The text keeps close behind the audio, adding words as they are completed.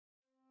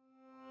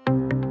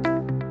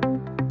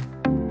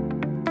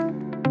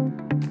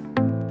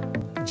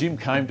Jim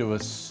came to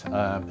us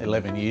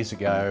 11 years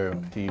ago.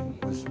 He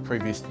was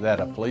previous to that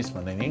a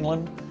policeman in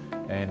England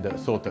and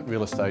thought that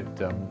real estate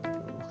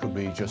could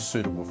be just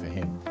suitable for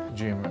him.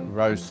 Jim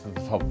rose to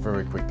the top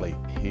very quickly.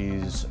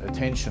 His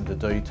attention to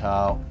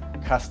detail,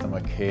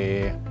 customer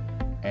care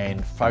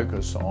and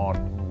focus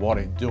on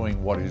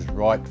doing what is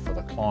right for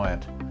the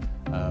client,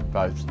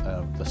 both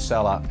the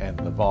seller and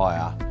the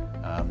buyer,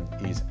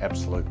 is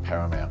absolute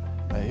paramount.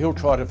 He'll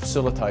try to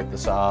facilitate the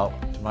sale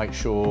to make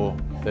sure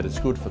that it's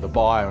good for the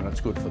buyer and it's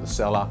good for the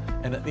seller,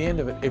 and at the end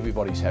of it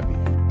everybody's happy.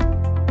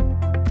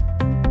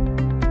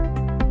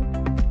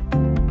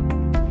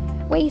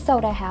 We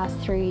sold our house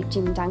through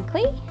Jim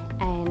Dunkley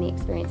and the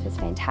experience was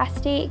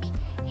fantastic.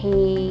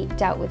 He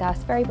dealt with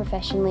us very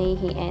professionally,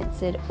 he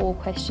answered all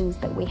questions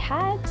that we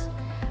had.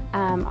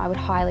 I would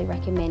highly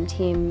recommend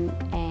him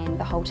and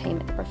the whole team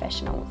at The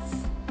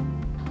Professionals.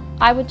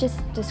 I would just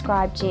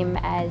describe Jim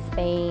as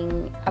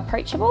being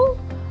approachable,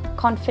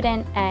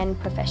 confident and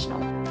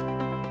professional.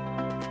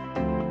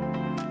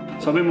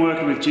 So I've been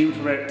working with Jim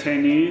for about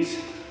 10 years.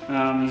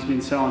 He's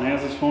been selling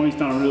houses for me, he's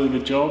done a really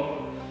good job.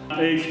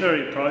 He's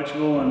very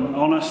approachable and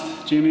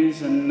honest, Jim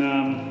is, and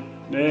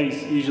yeah,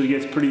 he usually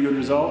gets pretty good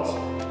results.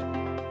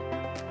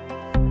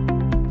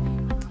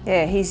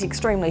 Yeah, he's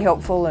extremely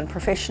helpful and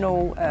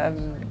professional,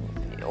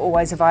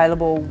 always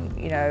available,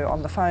 you know,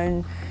 on the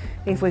phone.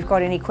 If we've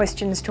got any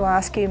questions to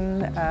ask him,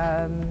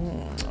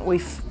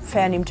 we've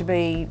found him to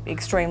be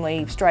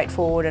extremely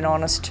straightforward and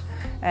honest,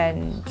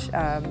 and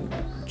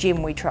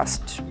Jim we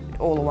trust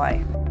all the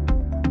way.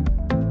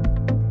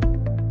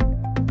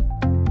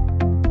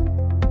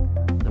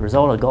 The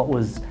result I got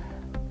was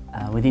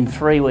within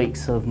 3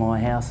 weeks of my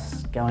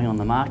house going on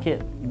the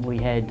market, we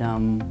had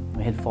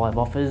 5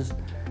 offers,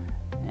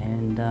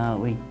 and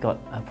we got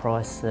a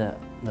price that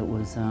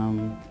was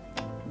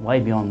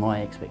way beyond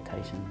my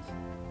expectations.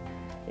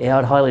 Yeah,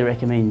 I'd highly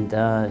recommend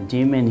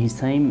Jim and his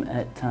team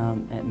at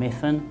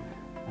Methven.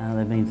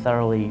 They've been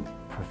thoroughly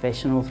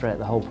professional throughout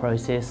the whole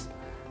process,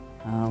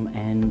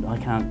 and I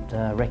can't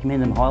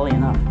recommend them highly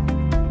enough.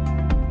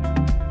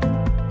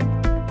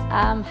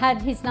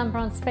 Had his number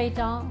on speed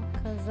dial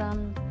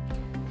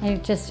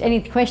because just any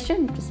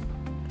question, just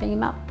bring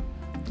him up,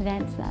 he'd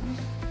answer that.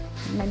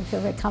 It made me feel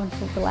very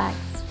comfortable,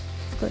 relaxed.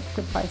 It's a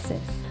good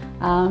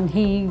process.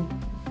 He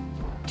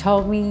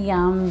told me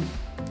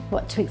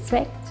what to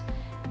expect.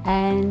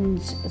 And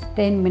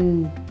then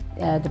when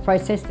the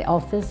process, the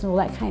offers and all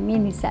that came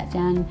in, he sat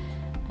down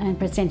and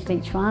presented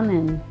each one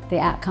and the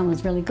outcome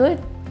was really good.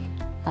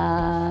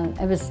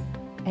 It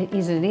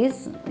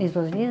is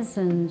what it is,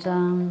 and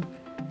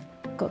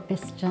got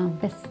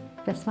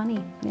best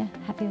money. Yeah,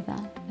 happy with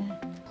that. Yeah.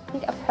 I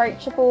think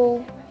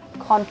approachable,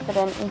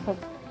 confident, and I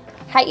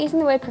hate using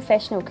the word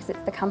professional because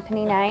it's the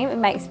company name. It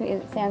makes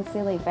it sound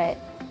silly, but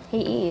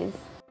he is.